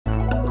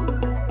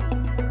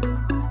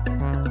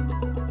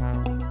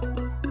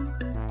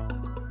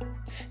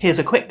Here's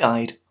a quick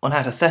guide on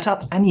how to set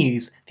up and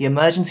use the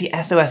Emergency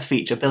SOS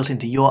feature built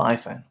into your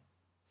iPhone.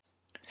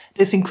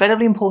 This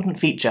incredibly important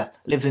feature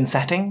lives in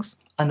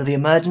Settings under the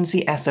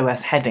Emergency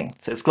SOS heading,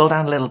 so scroll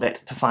down a little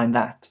bit to find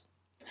that.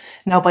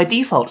 Now by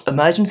default,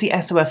 Emergency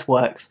SOS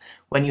works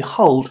when you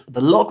hold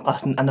the lock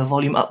button and the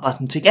volume up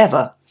button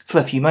together for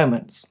a few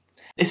moments.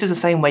 This is the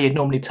same way you'd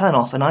normally turn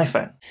off an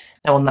iPhone.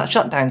 Now on that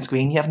shutdown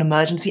screen you have an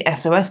Emergency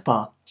SOS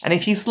bar, and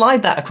if you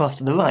slide that across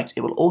to the right it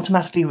will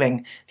automatically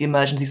ring the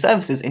emergency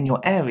services in your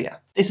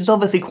area. This is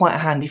obviously quite a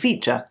handy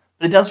feature,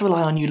 but it does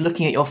rely on you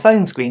looking at your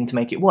phone screen to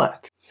make it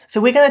work. So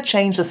we're going to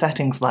change the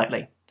settings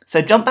slightly.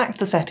 So jump back to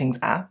the Settings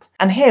app,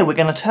 and here we're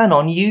going to turn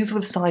on Use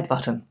with Side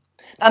button.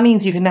 That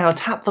means you can now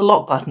tap the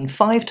lock button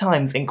 5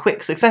 times in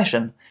quick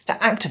succession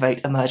to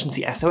activate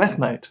Emergency SOS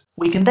mode.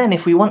 We can then,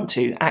 if we want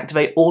to,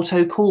 activate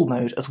Auto Call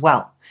mode as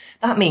well.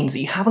 That means that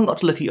you haven't got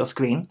to look at your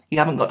screen, you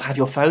haven't got to have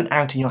your phone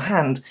out in your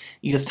hand,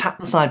 you just tap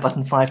the side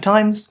button 5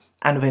 times,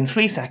 and within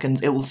 3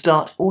 seconds it will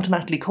start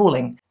automatically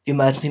calling the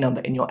emergency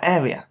number in your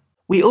area.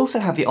 We also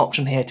have the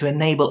option here to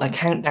enable a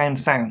countdown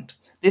sound.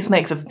 This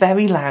makes a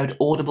very loud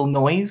audible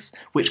noise,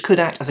 which could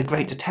act as a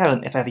great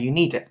deterrent if ever you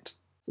need it.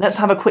 Let's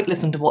have a quick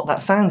listen to what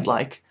that sounds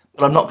like,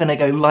 but I'm not going to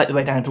go right the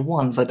way down to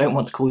 1 because I don't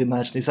want to call the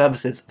emergency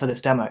services for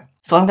this demo.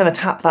 So I'm going to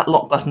tap that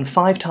lock button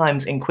 5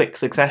 times in quick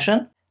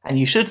succession, and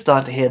you should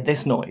start to hear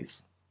this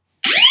noise.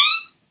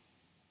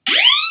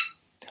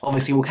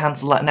 Obviously we'll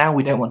cancel that now,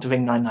 we don't want to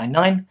ring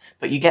 999,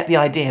 but you get the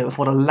idea of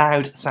what a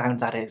loud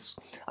sound that is.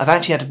 I've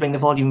actually had to bring the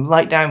volume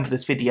right down for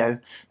this video,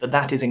 but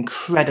that is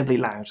incredibly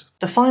loud.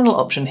 The final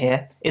option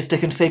here is to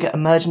configure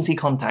emergency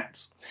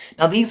contacts.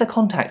 Now these are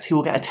contacts who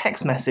will get a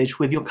text message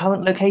with your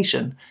current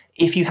location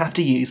if you have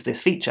to use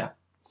this feature.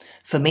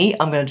 For me,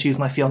 I'm going to choose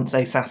my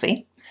fiancée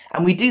Safi,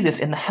 and we do this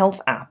in the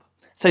Health app.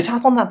 So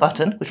tap on that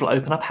button, which will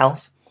open up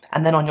Health,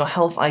 and then on your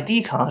Health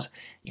ID card,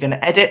 you're going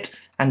to edit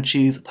and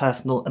choose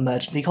Personal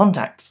Emergency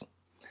Contacts.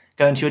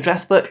 Go into your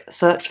address book,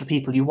 search for the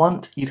people you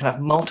want, you can have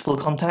multiple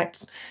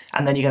contacts,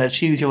 and then you're going to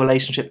choose your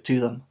relationship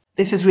to them.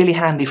 This is really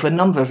handy for a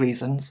number of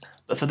reasons,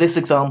 but for this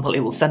example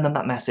it will send them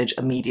that message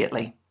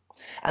immediately.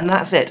 And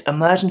that's it,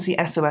 Emergency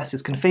SOS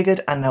is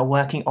configured and now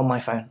working on my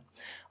phone.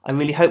 I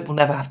really hope we'll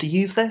never have to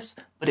use this,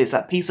 but it's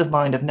that peace of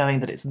mind of knowing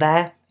that it's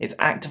there, it's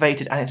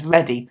activated and it's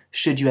ready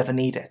should you ever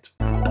need it.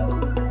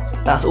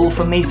 That's all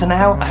from me for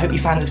now. I hope you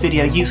found this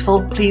video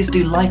useful. Please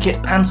do like it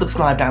and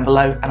subscribe down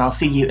below, and I'll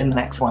see you in the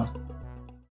next one.